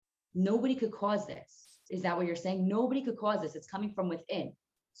nobody could cause this. Is that what you're saying? Nobody could cause this. It's coming from within.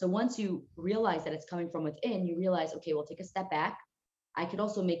 So once you realize that it's coming from within, you realize, okay, well, take a step back. I could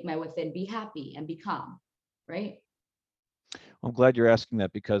also make my within be happy and be calm, right? I'm glad you're asking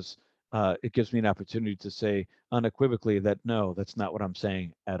that because it gives me an opportunity to say unequivocally that no, that's not what I'm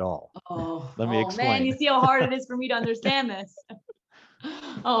saying at all. Oh, Let me oh man, you explain. see how hard it is for me to understand this.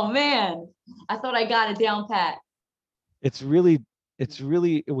 Oh man, I thought I got it down pat. It's really,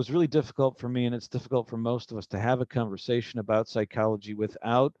 it was really difficult for me, and it's difficult for most of us to have a conversation about psychology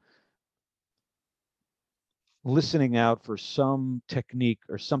without listening out for some technique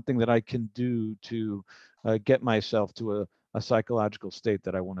or something that I can do to get myself to a psychological state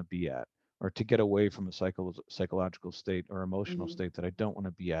that I want to be at, or to get away from a psychological state or emotional Mhm. state that I don't want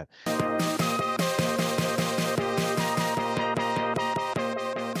to be at.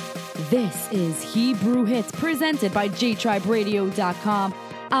 This is Hebrew Hits presented by jtriberadio.com.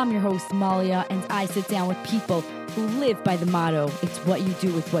 I'm your host, Malia, and I sit down with people who live by the motto, it's what you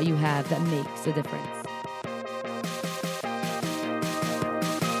do with what you have that makes a difference.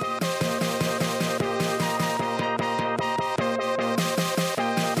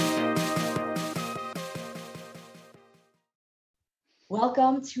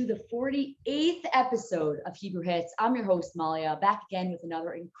 Welcome to the 48th episode of Hebrew Hits. I'm your host, Malia, back again with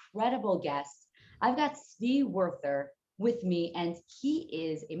another incredible guest. I've got Tzvi Werther with me, and he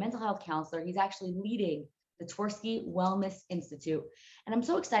is a mental health counselor. He's actually leading the Tversky Wellness Institute. And I'm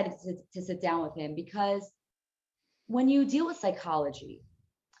so excited to sit down with him because when you deal with psychology,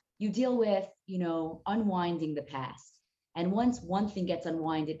 you deal with, unwinding the past. And once one thing gets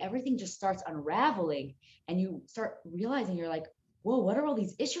unwinded, everything just starts unraveling and you start realizing you're like, whoa, what are all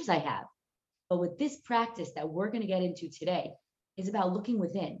these issues I have? But with this practice that we're going to get into today is about looking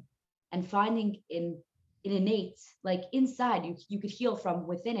within and finding in innate, like inside, you could heal from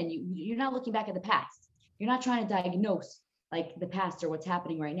within, and you're not looking back at the past. You're not trying to diagnose like the past or what's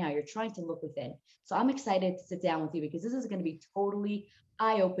happening right now. You're trying to look within. So I'm excited to sit down with you because this is going to be totally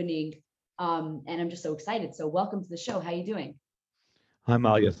eye-opening. And I'm just so excited. So welcome to the show. How you doing? Hi,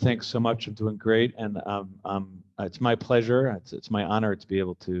 Malia. Thanks so much. I'm doing great, and it's my pleasure. It's my honor to be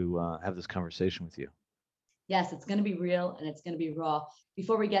able to have this conversation with you. Yes, it's going to be real and it's going to be raw.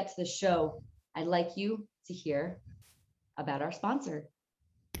 Before we get to the show, I'd like you to hear about our sponsor.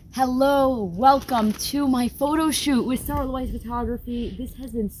 Hello, welcome to my photo shoot with Sarah Weiss Photography. This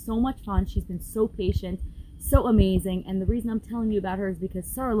has been so much fun. She's been so patient, so amazing. And the reason I'm telling you about her is because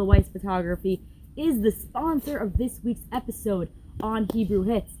Sarah Weiss Photography is the sponsor of this week's episode on Hebrew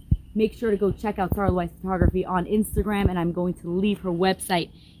Hits. Make sure to go check out Sarah Weiss Photography on Instagram, and I'm going to leave her website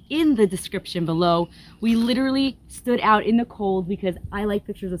in the description below. We literally stood out in the cold because I like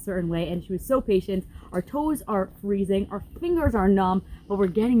pictures a certain way, and she was so patient. Our toes are freezing, our fingers are numb, but we're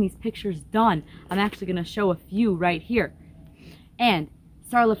getting these pictures done. I'm actually going to show a few right here. And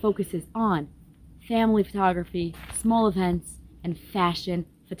Sarla focuses on family photography, small events, and fashion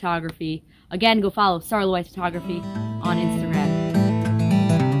photography. Again, go follow Sarla Weiss Photography on Instagram.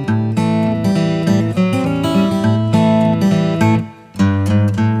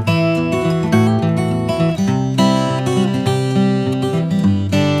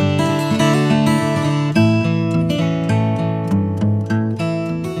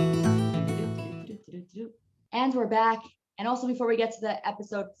 And we're back. And also, before we get to the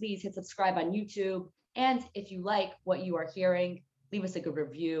episode, please hit subscribe on YouTube. And if you like what you are hearing, leave us a good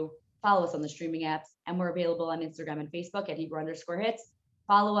review. Follow us on the streaming apps. And we're available on Instagram and Facebook at Hebrew_hits.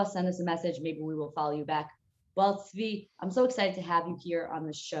 Follow us, send us a message. Maybe we will follow you back. Well, Tzvi, I'm so excited to have you here on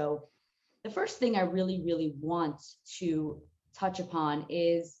the show. The first thing I really, really want to touch upon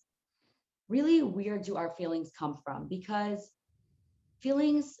is really where do our feelings come from? Because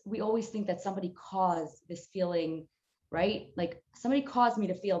feelings, we always think that somebody caused this feeling, right? Like somebody caused me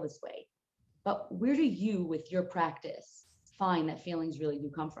to feel this way. But where do you, with your practice, find that feelings really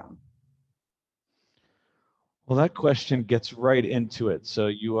do come from? Well, that question gets right into it, so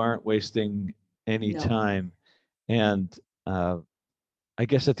you aren't wasting any No. time. And uh, I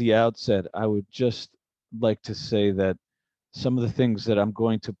guess at the outset, I would just like to say that some of the things that I'm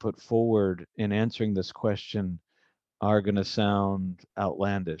going to put forward in answering this question are going to sound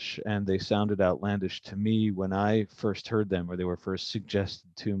outlandish. And they sounded outlandish to me when I first heard them, or they were first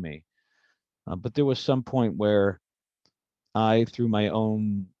suggested to me. But there was some point where I, through my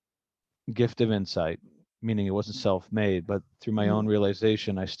own gift of insight, meaning it wasn't self-made, but through my own Mhm.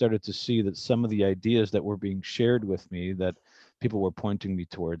 realization, I started to see that some of the ideas that were being shared with me, that people were pointing me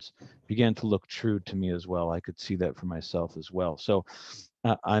towards, began to look true to me as well. I could see that for myself as well. So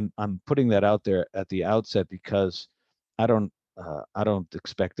I'm putting that out there at the outset because I don't I don't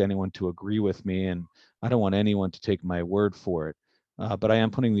expect anyone to agree with me, and I don't want anyone to take my word for it. But I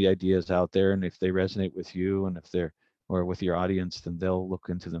am putting the ideas out there, and if they resonate with you, and if they're or with your audience, then they'll look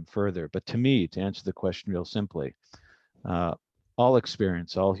into them further. But to me, to answer the question real simply, uh, all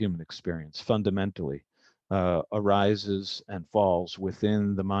experience, all human experience, fundamentally arises and falls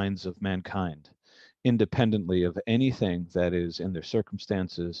within the minds of mankind, independently of anything that is in their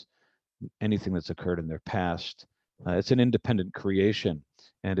circumstances, anything that's occurred in their past. It's an independent creation,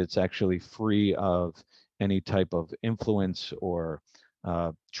 and it's actually free of any type of influence or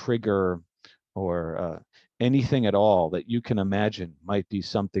trigger or anything at all that you can imagine might be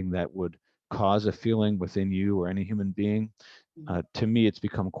something that would cause a feeling within you or any human being. To me, it's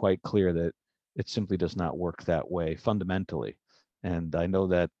become quite clear that it simply does not work that way fundamentally. And I know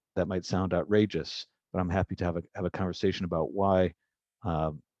that that might sound outrageous, but I'm happy to have a conversation about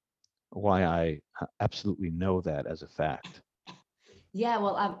um, why I absolutely know that as a fact. Yeah,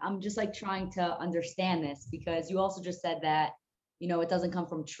 well, I'm just like trying to understand this because you also just said that, it doesn't come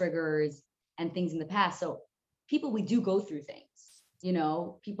from triggers and things in the past. So people, we do go through things.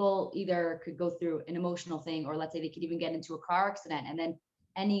 People either could go through an emotional thing, or let's say they could even get into a car accident, and then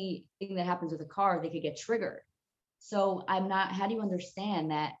anything that happens with a car, they could get triggered. So I'm not, how do you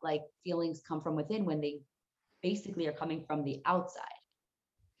understand that like feelings come from within when they basically are coming from the outside?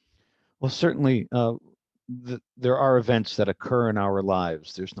 Well, certainly, there are events that occur in our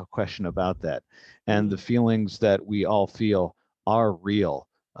lives. There's no question about that. And the Mm-hmm. feelings that we all feel are real.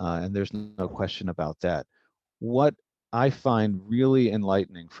 And there's no question about that. What I find really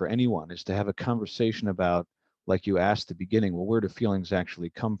enlightening for anyone is to have a conversation about, like you asked at the beginning, well, where do feelings actually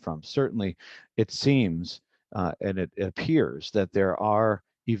come from? Certainly, it seems and it appears that there are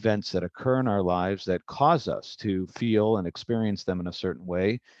events that occur in our lives that cause us to feel and experience them in a certain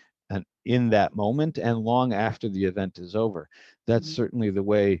way, and in that moment and long after the event is over. That's Mm-hmm. certainly the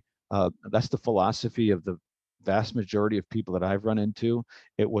way, that's the philosophy of the vast majority of people that I've run into.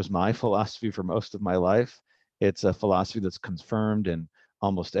 It was my philosophy for most of my life. It's a philosophy that's confirmed in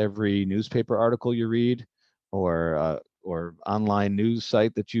almost every newspaper article you read, or online news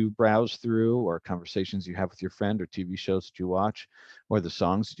site that you browse through, or conversations you have with your friend, or TV shows that you watch, or the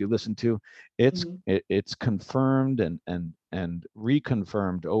songs that you listen to. Mm-hmm. It's confirmed and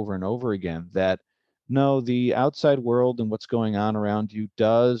reconfirmed over and over again that no, the outside world and what's going on around you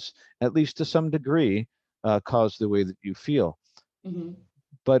does, at least to some degree, cause the way that you feel. Mm-hmm.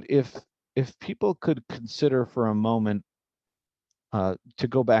 But if people could consider for a moment, to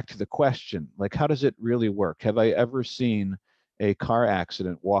go back to the question, like, how does it really work? Have I ever seen a car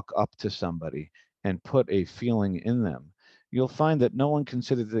accident walk up to somebody and put a feeling in them? You'll find that no one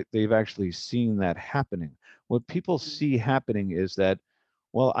considers that they've actually seen that happening. What people see happening is that,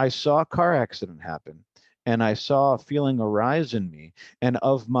 well, I saw a car accident happen, and I saw a feeling arise in me, and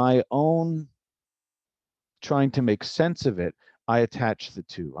of my own trying to make sense of it, I attach the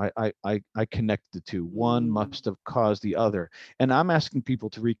two. I connect the two. One Mm-hmm. must have caused the other. And I'm asking people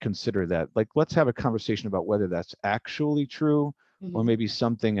to reconsider that. Like, let's have a conversation about whether that's actually true, or Mm-hmm. maybe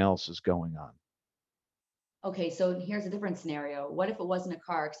something else is going on. Okay, so here's a different scenario. What if it wasn't a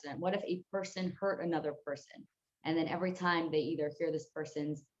car accident? What if a person hurt another person? And then every time they either hear this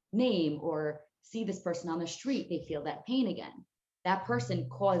person's name or see this person on the street, they feel that pain again. That person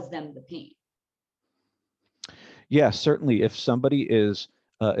caused them the pain. Yeah, certainly. If somebody has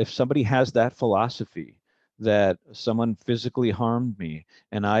that philosophy that someone physically harmed me,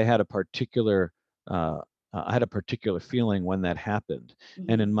 and uh, I had a particular feeling when that happened,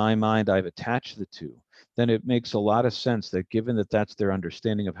 and Mm-hmm. in my mind I've attached the two, then it makes a lot of sense that, given that that's their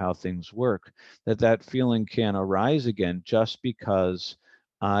understanding of how things work, that that feeling can arise again just because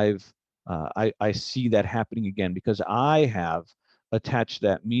I see that happening again because I have attached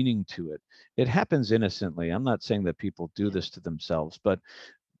that meaning to it. It happens innocently. I'm not saying that people do Yeah. this to themselves, but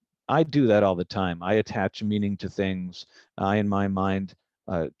I do that all the time. I attach meaning to things. I, in my mind,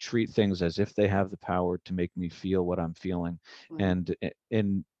 treat things as if they have the power to make me feel what I'm feeling, Right. and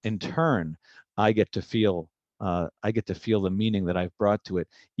in turn, I get to feel I get to feel the meaning that I've brought to it,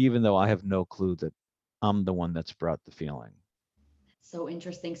 even though I have no clue that I'm the one that's brought the feeling. So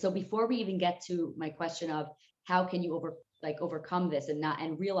interesting. So before we even get to my question of how can you overcome this and not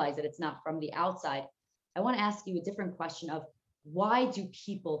and realize that it's not from the outside, I want to ask you a different question of why do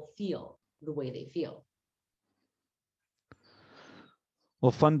people feel the way they feel?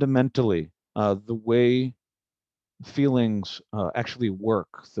 Well, fundamentally, the way feelings actually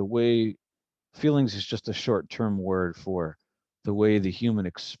work, the way feelings is just a short-term word for the way the human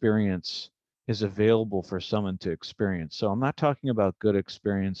experience is available for someone to experience. So I'm not talking about good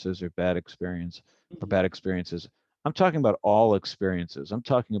experiences or bad experiences. I'm talking about all experiences. I'm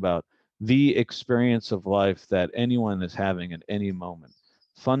talking about the experience of life that anyone is having at any moment.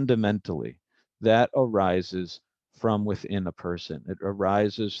 Fundamentally, that arises from within a person. It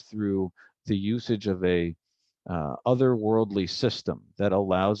arises through the usage of a otherworldly system that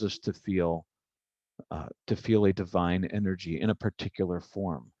allows us to feel a divine energy in a particular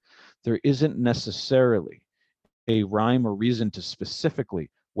form. There isn't necessarily a rhyme or reason to specifically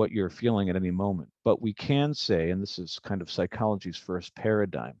what you're feeling at any moment, but we can say, and this is kind of psychology's first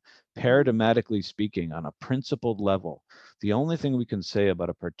paradigm, Mhm. paradigmatically speaking, on a principled level, the only thing we can say about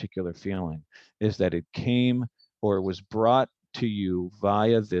a particular feeling is that it came or was brought to you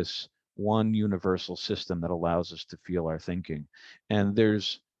via this one universal system that allows us to feel our thinking. And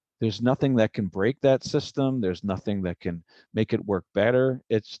there's nothing that can break that system. There's nothing that can make it work better.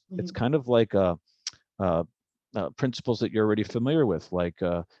 It's Mhm. kind of like uh, principles that you're already familiar with, like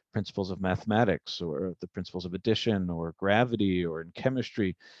principles of mathematics or the principles of addition or gravity or in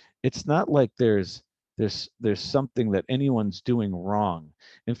chemistry. It's not like there's something that anyone's doing wrong.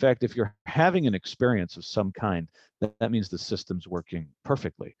 In fact, if you're having an experience of some kind, that means the system's working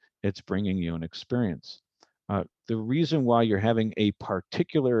perfectly. It's bringing you an experience. The reason why you're having a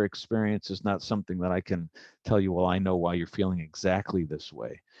particular experience is not something that I can tell you, well, I know why you're feeling exactly this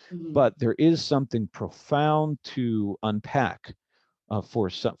way, Mhm. but there is something profound to unpack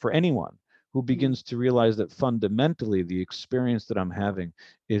for anyone who Mhm. begins to realize that fundamentally the experience that I'm having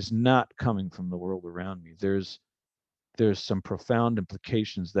is not coming from the world around me. There's some profound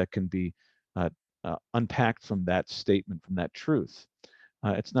implications that can be uh, unpacked from that statement, from that truth.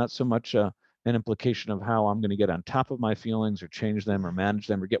 It's not so much an implication of how I'm going to get on top of my feelings or change them or manage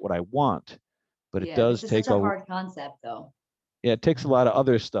them or get what I want, but it Yeah, this does is such take a a hard concept, though. yeah, it takes a lot of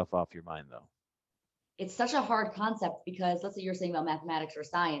other stuff off your mind though. It's such a hard concept because let's say you're saying about mathematics or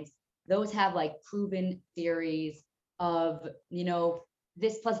science, those have like proven theories of,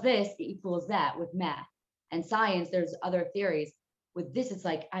 this plus this equals that with math. And science, there's other theories. With this, it's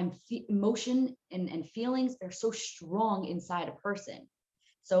like emotion and feelings, they're so strong inside a person.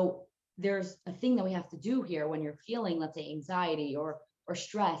 So there's a thing that we have to do here when you're feeling, let's say, anxiety or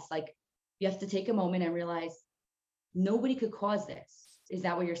stress. Like you have to take a moment and realize nobody could cause this. Is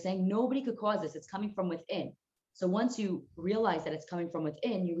that what you're saying? Nobody could cause this. It's coming from within. So once you realize that it's coming from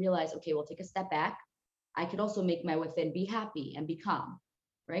within, you realize, okay, well, take a step back. I could also make my within be happy and be calm,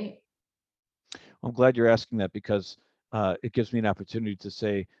 right? I'm glad you're asking that because it gives me an opportunity to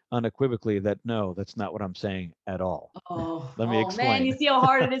say unequivocally that no, that's not what I'm saying at all. Oh, Let me oh man, you explain. see how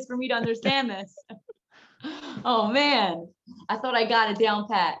hard it is for me to understand this. Oh man, I thought I got it down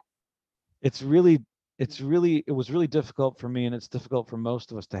pat. It's really, it was really difficult for me, and it's difficult for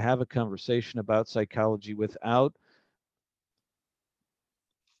most of us to have a conversation about psychology without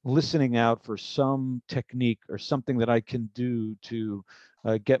listening out for some technique or something that I can do to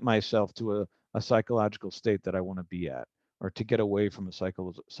get myself to a psychological state that I want to be at, or to get away from a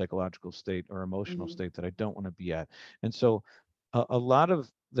psychological state or emotional Mhm. state that I don't want to be at. And so a lot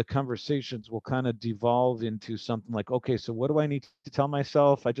of the conversations will kind of devolve into something like, okay, so what do I need to tell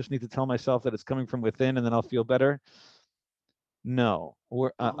myself? I just need to tell myself that it's coming from within and then I'll feel better. No,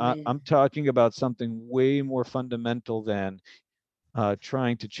 Oh man. I'm talking about something way more fundamental than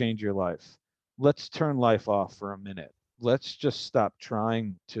trying to change your life. Let's turn life off for a minute. Let's just stop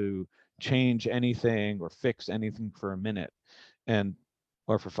trying to change anything or fix anything for a minute and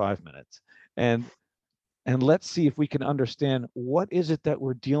or for 5 minutes. And and let's see if we can understand what is it that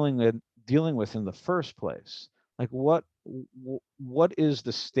we're dealing with in the first place. Like what is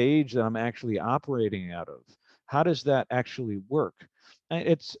the stage that I'm actually operating out of? How does that actually work?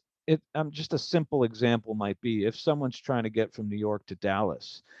 It's just a simple example might be if someone's trying to get from New York to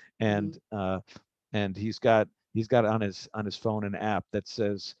Dallas, Mhm. and he's got on his phone an app that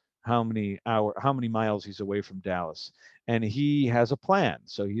says how many miles he's away from Dallas, and he has a plan.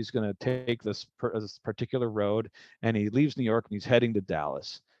 So he's going to take this particular road, and he leaves New York and he's heading to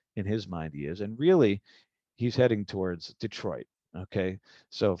Dallas. In his mind, he is, and really, he's heading towards Detroit. Okay,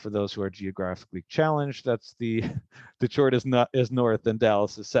 so for those who are geographically challenged, that's the Detroit is north and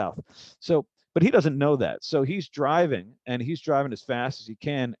Dallas is south. So, but he doesn't know that. So he's driving and he's driving as fast as he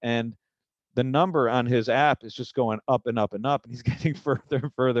can, and the number on his app is just going up and up and up, and he's getting further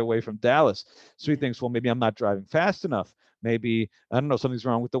and further away from Dallas. So he Yeah. thinks, well, maybe I'm not driving fast enough. Maybe, I don't know, something's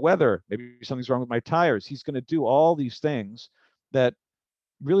wrong with the weather. Maybe something's wrong with my tires. He's going to do all these things that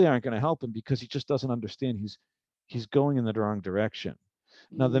really aren't going to help him because he just doesn't understand he's going in the wrong direction.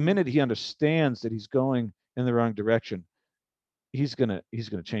 Now, the Mm. minute he understands that he's going in the wrong direction, he's gonna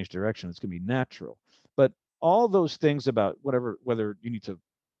change direction. It's gonna be natural. But all those things about whatever, whether you need to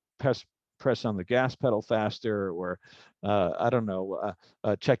press press on the gas pedal faster, or I don't know,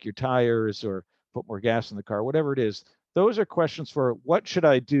 check your tires, or put more gas in the car, whatever it is. Those are questions for what should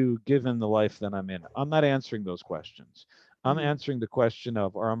I do given the life that I'm in. I'm not answering those questions. I'm Mhm. answering the question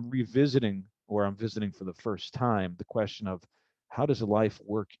of, or I'm revisiting, or I'm visiting for the first time, the question of how does life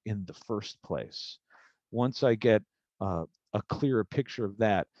work in the first place? Once I get a clearer picture of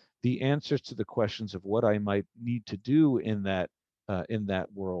that, the answers to the questions of what I might need to do in that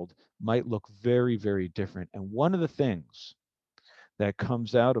world might look very, very different. And one of the things that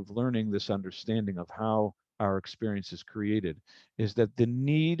comes out of learning this understanding of how our experience is created is that the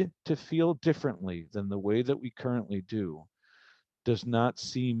need to feel differently than the way that we currently do does not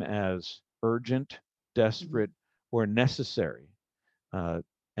seem as urgent, Mhm. desperate, or necessary. Uh,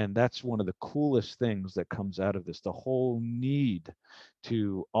 and that's one of the coolest things that comes out of this, the whole need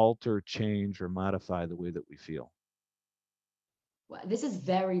to alter, change, or modify the way that we feel. Wow, this is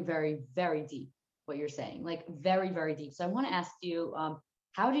very, very, very deep, what you're saying, like very, very deep. So I want to ask you,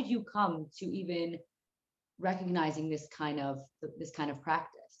 how did you come to even recognizing this kind of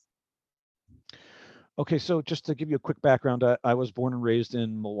practice? Okay, so just to give you a quick background, I was born and raised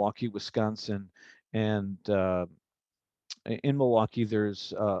in Milwaukee, Wisconsin, and in Milwaukee,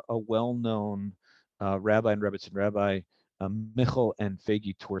 there's a well-known rabbi and Rebbetzin, Rabbi Michal and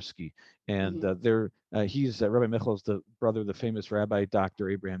Fegi Tversky, and Hmm. he's Rabbi Michal is the brother of the famous Rabbi Dr.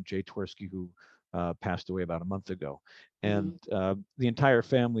 Abraham J. Tversky, who passed away about a month ago, and Hmm. the entire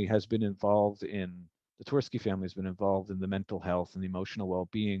family has been involved in. The Tversky family has been involved in the mental health and the emotional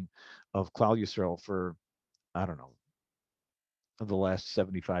well-being of Klal Yisrael for, I don't know, of the last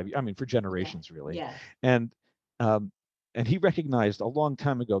 75 years, I mean, for Yeah. generations, really. Yes. And um, and he recognized a long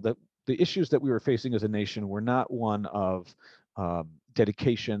time ago that the issues that we were facing as a nation were not one of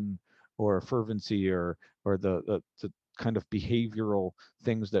dedication or fervency, or the kind of behavioral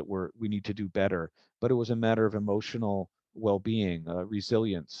things that we need to do better, but it was a matter of emotional well-being,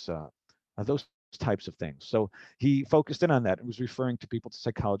 resilience, those types of things. So he focused in on that and was referring to people, to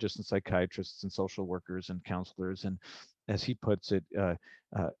psychologists and psychiatrists and social workers and counselors, and as he puts it,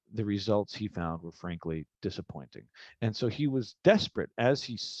 the results he found were frankly disappointing. And so he was desperate as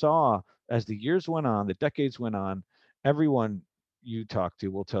he saw, as the years went on, the decades went on, everyone you talk to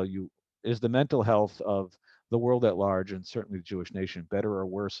will tell you, is the mental health of the world at large, and certainly the Jewish nation, better or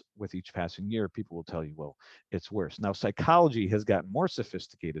worse with each passing year? People will tell you, well, it's worse. Now, psychology has gotten more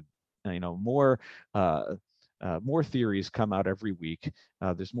sophisticated, more. More theories come out every week.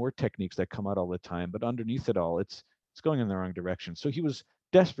 There's more techniques that come out all the time, but underneath it all, it's going in the wrong direction. So he was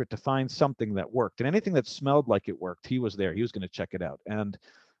desperate to find something that worked, and anything that smelled like it worked, he was there. He was going to check it out. And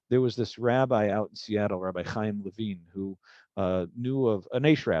there was this rabbi out in Seattle, Rabbi Chaim Levine, who knew of an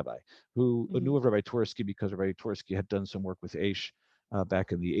Aish rabbi, who Hmm. knew of Rabbi Tversky because Rabbi Tversky had done some work with Aish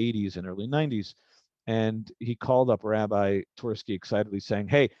back in the 80s and early 90s. And he called up Rabbi Tversky excitedly saying,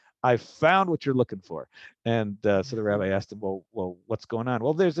 "Hey, I found what you're looking for." And so the rabbi asked him, well, what's going on?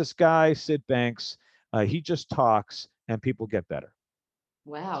 Well, there's this guy, Sid Banks. He just talks and people get better.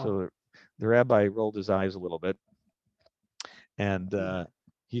 Wow. So the rabbi rolled his eyes a little bit, and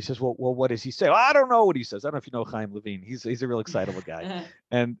he says, well, what does he say? Well, I don't know what he says. I don't know if you know Chaim Levine. He's a real excitable guy.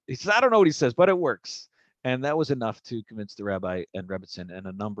 And he says, I don't know what he says, but it works. And that was enough to convince the rabbi and Rebbitzin and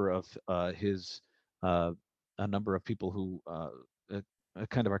a number of a number of people who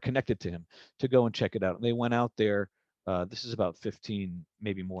kind of are connected to him to go and check it out. And they went out there. This is about 15,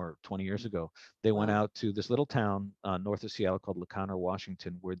 maybe more, 20 years ago. They went Wow. out to this little town north of Seattle called Laconia,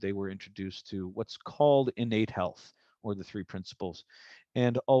 Washington, where they were introduced to what's called innate health, or the three principles.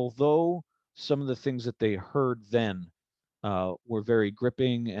 And although some of the things that they heard then were very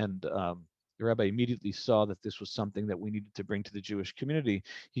gripping, and the rabbi immediately saw that this was something that we needed to bring to the Jewish community,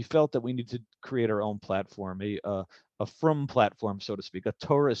 he felt that we needed to create our own platform, a frum platform, so to speak, a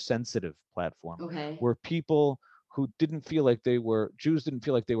Torah sensitive platform, Okay. where people who didn't feel like Jews didn't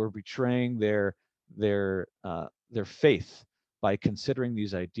feel like they were betraying their faith by considering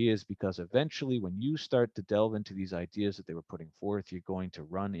these ideas, because eventually when you start to delve into these ideas that they were putting forth, you're going to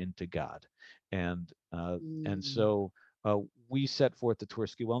run into God. And Mm. so we set forth the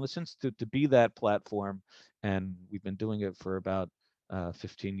Tversky Wellness Institute to be that platform, and we've been doing it for about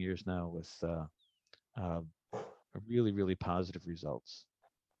 15 years now with uh, really, really positive results.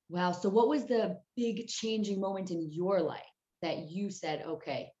 Wow. So what was the big changing moment in your life that you said,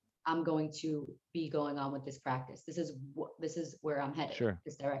 okay, I'm going to be going on with this practice. This is where I'm headed, Sure.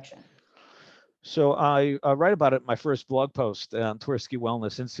 this direction. So I write about it in my first blog post on Tversky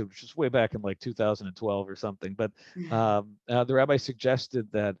Wellness Institute, which is way back in like 2012 or something. But the rabbi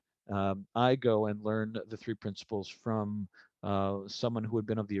suggested that I go and learn the three principles from someone who had been of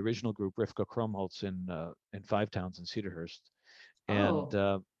the original group, Rivka Krumholtz in Five Towns in Cedarhurst, and Oh,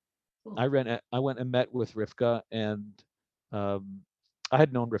 cool. I went and met with Rivka, and um, I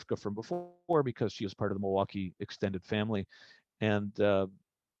had known Rivka from before because she was part of the Milwaukee extended family, and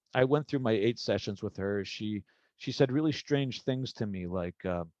I went through my 8 sessions with her. She said really strange things to me, like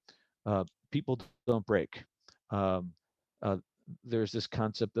people don't break. Um, uh, there's this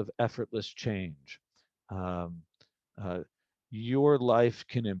concept of effortless change. Um, uh, your life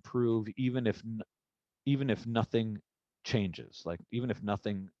can improve even if nothing changes. Like even if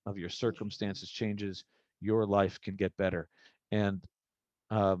nothing of your Interesting. circumstances changes, your life can get better. And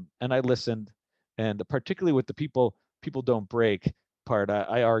I listened, and particularly with the people don't break part,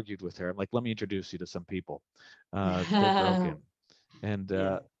 I argued with her. I'm like, let me introduce you to some people. They're broken, and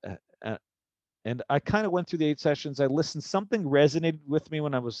Yeah. uh, uh, and I kind of went through the 8 sessions. I listened. Something resonated with me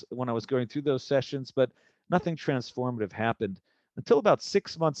when I was going through those sessions, but nothing transformative happened until about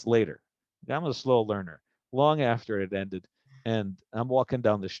 6 months later. I'm a slow learner. Long after it ended, and I'm walking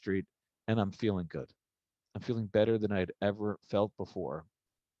down the street, and I'm feeling good. I'm feeling better than I'd ever felt before.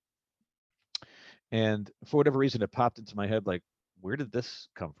 And for whatever reason, it popped into my head like, where did this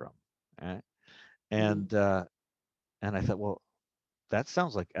come from? Eh? Hmm. And uh, and I thought, well, that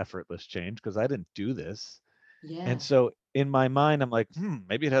sounds like effortless change because I didn't do this. And Yeah. so in my mind, I'm like,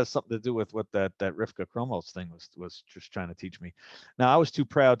 maybe it has something to do with what that Rivka Kromos thing was just trying to teach me. Now I was too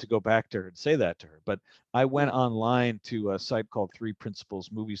proud to go back to her and say that to her, but I went Yeah. online to a site called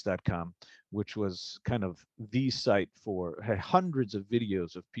threeprinciplesmovies.com, which was kind of the site for had hundreds of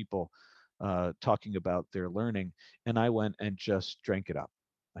videos of people talking about their learning, and I went and just drank it up.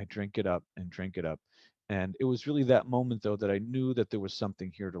 I drank it up and drank it up, and it was really that moment though that I knew that there was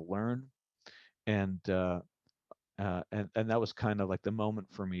something here to learn, and and that was kind of like the moment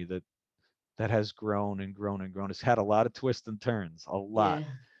for me that has grown and grown and grown. It's had a lot of twists and turns, a lot.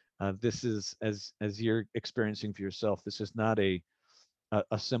 Yeah. This is as you're experiencing for yourself. This is not a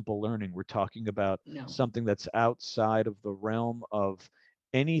simple learning. We're talking about No. something that's outside of the realm of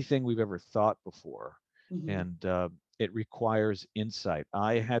anything we've ever thought before, Hmm. and it requires insight.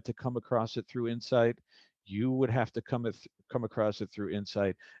 I had to come across it through insight. You would have to come across it through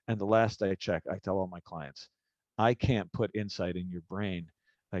insight. And the last I check, I tell all my clients, I can't put insight in your brain.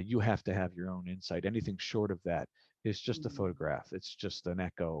 You have to have your own insight. Anything short of that is just a Hmm. photograph. It's just an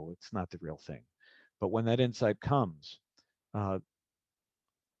echo. It's not the real thing. But when that insight comes, uh,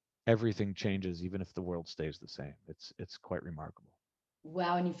 everything changes, even if the world stays the same. It's quite remarkable.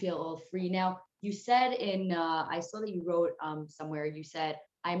 Wow, and you feel all free. Now, you said in I saw that you wrote somewhere, you said,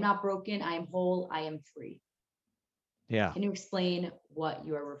 I am not broken, I am whole, I am free. Yeah. Can you explain what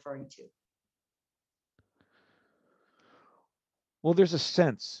you are referring to? Well, there's a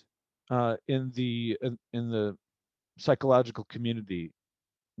sense in the psychological community,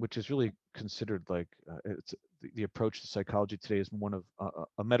 which is really considered like it's the approach to psychology today is one of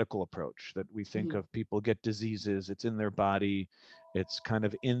a medical approach that we think Hmm. of people get diseases, it's in their body, it's kind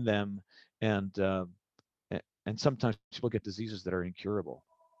of in them, and and sometimes people get diseases that are incurable,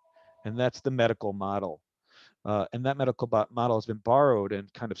 and that's the medical model. And that medical model has been borrowed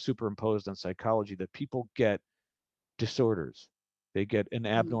and kind of superimposed on psychology that people get disorders. They get an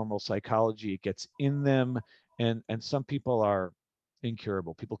Hmm. abnormal psychology. It gets in them, and some people are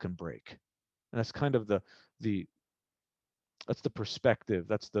incurable. People can break, and that's kind of the that's the perspective.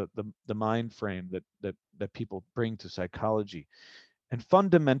 That's the mind frame that people bring to psychology. And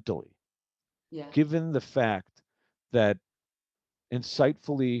fundamentally, Yeah. given the fact that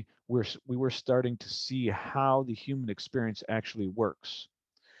insightfully we were starting to see how the human experience actually works,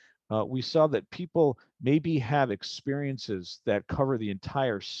 we saw that people maybe have experiences that cover the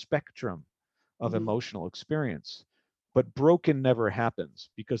entire spectrum of Hmm. emotional experience, but broken never happens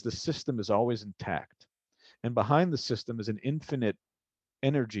because the system is always intact. And behind the system is an infinite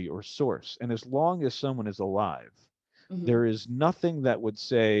energy or source. And as long as someone is alive, Hmm. there is nothing that would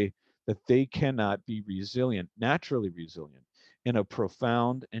say that they cannot be resilient, naturally resilient, in a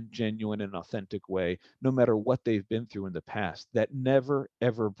profound and genuine and authentic way, no matter what they've been through in the past. That never,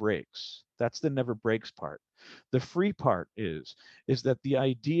 ever breaks. That's the never breaks part. The free part is that the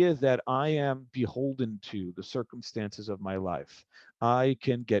idea that I am beholden to the circumstances of my life, I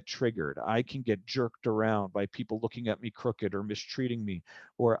can get triggered, I can get jerked around by people looking at me crooked or mistreating me,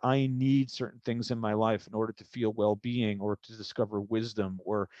 or I need certain things in my life in order to feel well being or to discover wisdom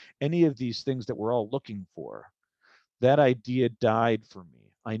or any of these things that we're all looking for. That idea died for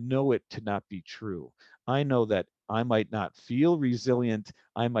me. I know it to not be true. I know that I might not feel resilient.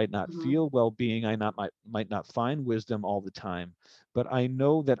 I might not Hmm. feel well being. Might not find wisdom all the time. But I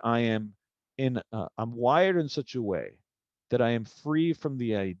know that I'm wired in such a way that I am free from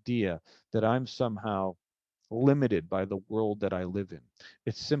the idea that I'm somehow limited by the world that I live in.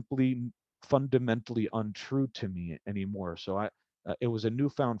 It's simply fundamentally untrue to me anymore. So it was a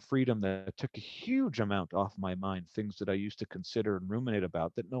newfound freedom that took a huge amount off my mind, things that I used to consider and ruminate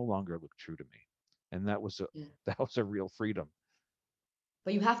about that no longer look true to me. And that was a Yeah. that was a real freedom.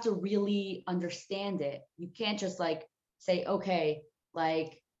 But you have to really understand it. You can't just like say, okay,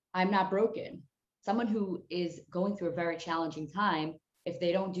 like I'm not broken. Someone who is going through a very challenging time, if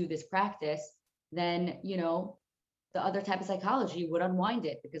they don't do this practice, then, the other type of psychology would unwind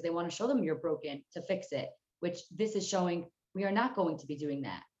it because they want to show them you're broken to fix it, which this is showing we are not going to be doing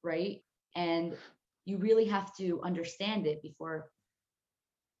that, right? And you really have to understand it before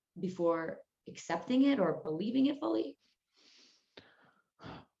accepting it or believing it fully.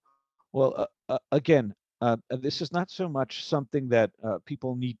 Well, again, this is not so much something that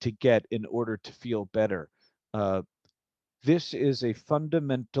people need to get in order to feel better. Uh, this is a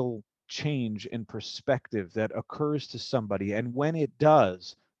fundamental change in perspective that occurs to somebody. And when it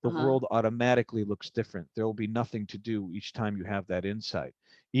does, the Uh-huh. world automatically looks different. There will be nothing to do each time you have that insight.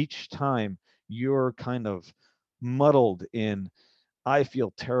 Each time you're kind of muddled in, I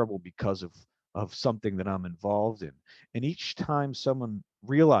feel terrible because of something that I'm involved in. And each time someone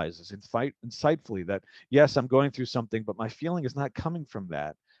realizes insightfully that, yes, I'm going through something, but my feeling is not coming from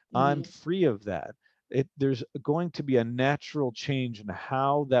that. I'm Hmm. free of that. There's going to be a natural change in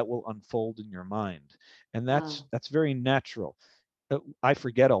how that will unfold in your mind. And Wow. that's very natural. I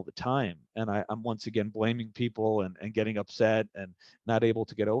forget all the time, and I'm once again blaming people and getting upset and not able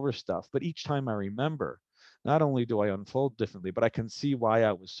to get over stuff. But each time I remember, not only do I unfold differently, but I can see why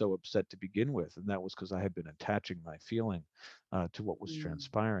I was so upset to begin with, and that was because I had been attaching my feeling to what was Mm.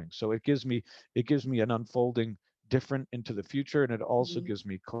 transpiring. So it gives me an unfolding different into the future, and it also Mhm. gives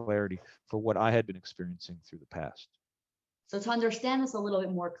me clarity for what I had been experiencing through the past. So, to understand this a little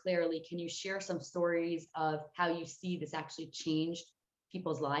bit more clearly, can you share some stories of how you see this actually changed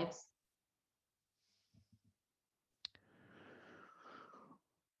people's lives?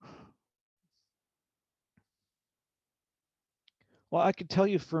 Well, I could tell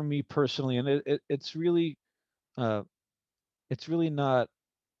you for me personally, and uh, it's really not.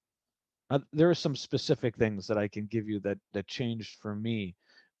 There are some specific things that I can give you that changed for me.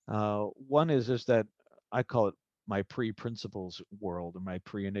 One is that I call it my pre-principles world or my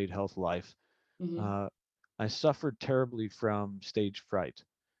pre-innate health life. Hmm. Uh, I suffered terribly from stage fright.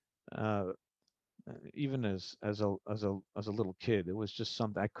 Uh, Even as a little kid, it was just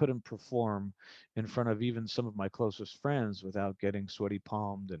something I couldn't perform in front of even some of my closest friends without getting sweaty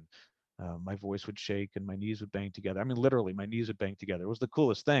palmed, and my voice would shake and my knees would bang together. I mean, literally, my knees would bang together. It was the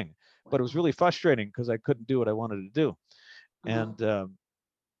coolest thing, but it was Wow. really frustrating because I couldn't do what I wanted to do. Uh-huh. And uh,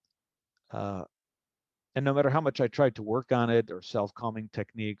 and no matter how much I tried to work on it or self-calming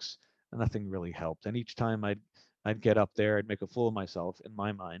techniques, nothing really helped. And each time I'd get up there, I'd make a fool of myself in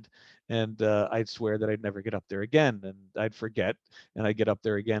my mind, and I'd swear that I'd never get up there again, and I'd forget, and I'd get up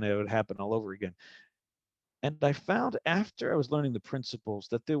there again, and it would happen all over again. And I found after I was learning the principles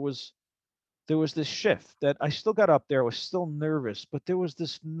that there was this shift that I still got up there. I was still nervous, but there was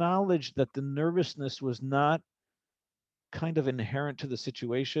this knowledge that the nervousness was not kind of inherent to the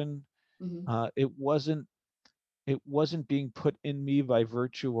situation. Hmm. It wasn't being put in me by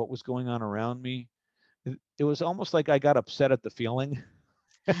virtue of what was going on around me. It was almost like I got upset at the feeling.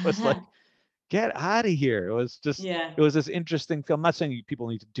 It was like, get out of here. Yeah. It was this interesting feel. I'm not saying people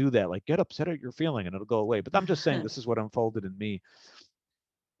need to do that, like get upset at your feeling and it'll go away. But I'm just saying this is what unfolded in me.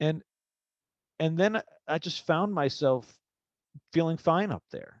 And and then I just found myself feeling fine up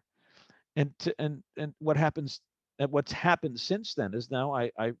there. And what happens and what's happened since then is now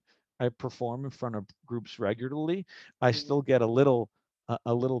I perform in front of groups regularly. I Yeah. still get a little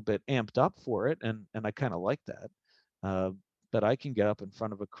bit amped up for it, and I kind of like that. Uh, but I can get up in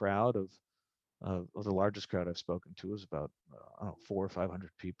front of a crowd of the largest crowd I've spoken to is about I don't know 400 or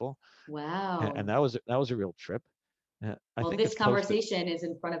 500 people, and Wow. that was a real trip. I Well, think this it's close to conversation is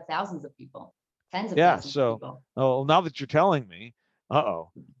in front of thousands of people, tens of yeah. thousands of So people. oh, now that you're telling me,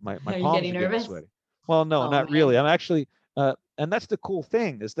 uh-oh, my Are you palms getting are getting nervous? sweaty. Well, no, Oh, not really. man. I'm actually, and that's the cool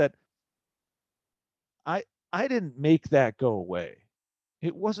thing is that I I didn't make that go away.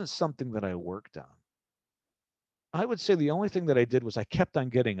 It wasn't something that I worked on. I would say the only thing that I did was I kept on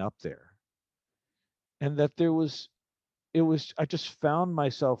getting up there, and that I just found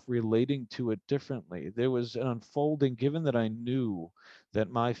myself relating to it differently. There was an unfolding, given that I knew that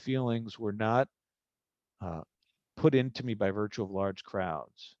my feelings were not uh, put into me by virtue of large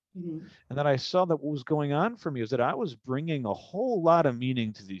crowds. Hmm. And then I saw that what was going on for me is that I was bringing a whole lot of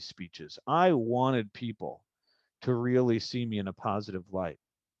meaning to these speeches. I wanted people to really see me in a positive light.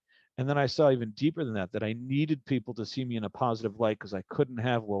 And then I saw even deeper than that, that I needed people to see me in a positive light because I couldn't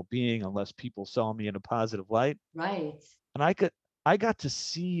have well-being unless people saw me in a positive light. Right. And I got to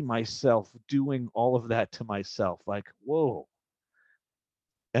see myself doing all of that to myself, like, whoa.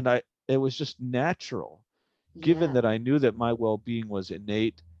 And it was just natural, given Yeah. that I knew that my well-being was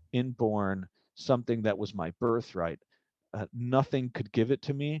innate, inborn, something that was my birthright. Nothing could give it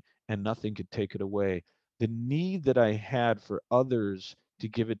to me and nothing could take it away. The need that I had for others to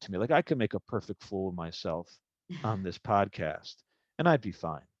give it to me, like I could make a perfect fool of myself on this podcast and I'd be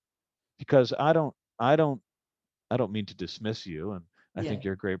fine, because I don't mean to dismiss you, and I Yeah. think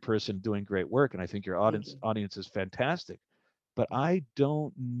you're a great person doing great work, and I think your Thank audience you. audience is fantastic. But I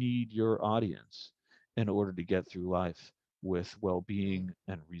don't need your audience in order to get through life with Right. well-being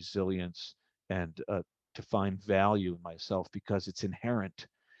and resilience, and to find value in myself, because it's inherent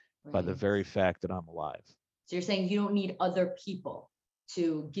by the Right. very fact that I'm alive. So you're saying you don't need other people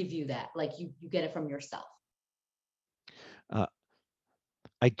to give you that. Like you get it from yourself. Uh,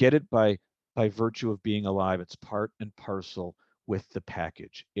 I get it by virtue of being alive. It's part and parcel with the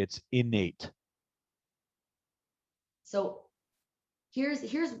package. It's innate. So here's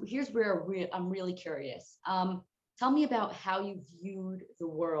where I'm really curious. Tell me about how you viewed the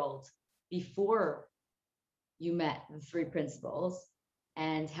world before you met the three principles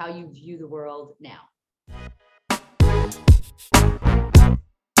and how you view the world now.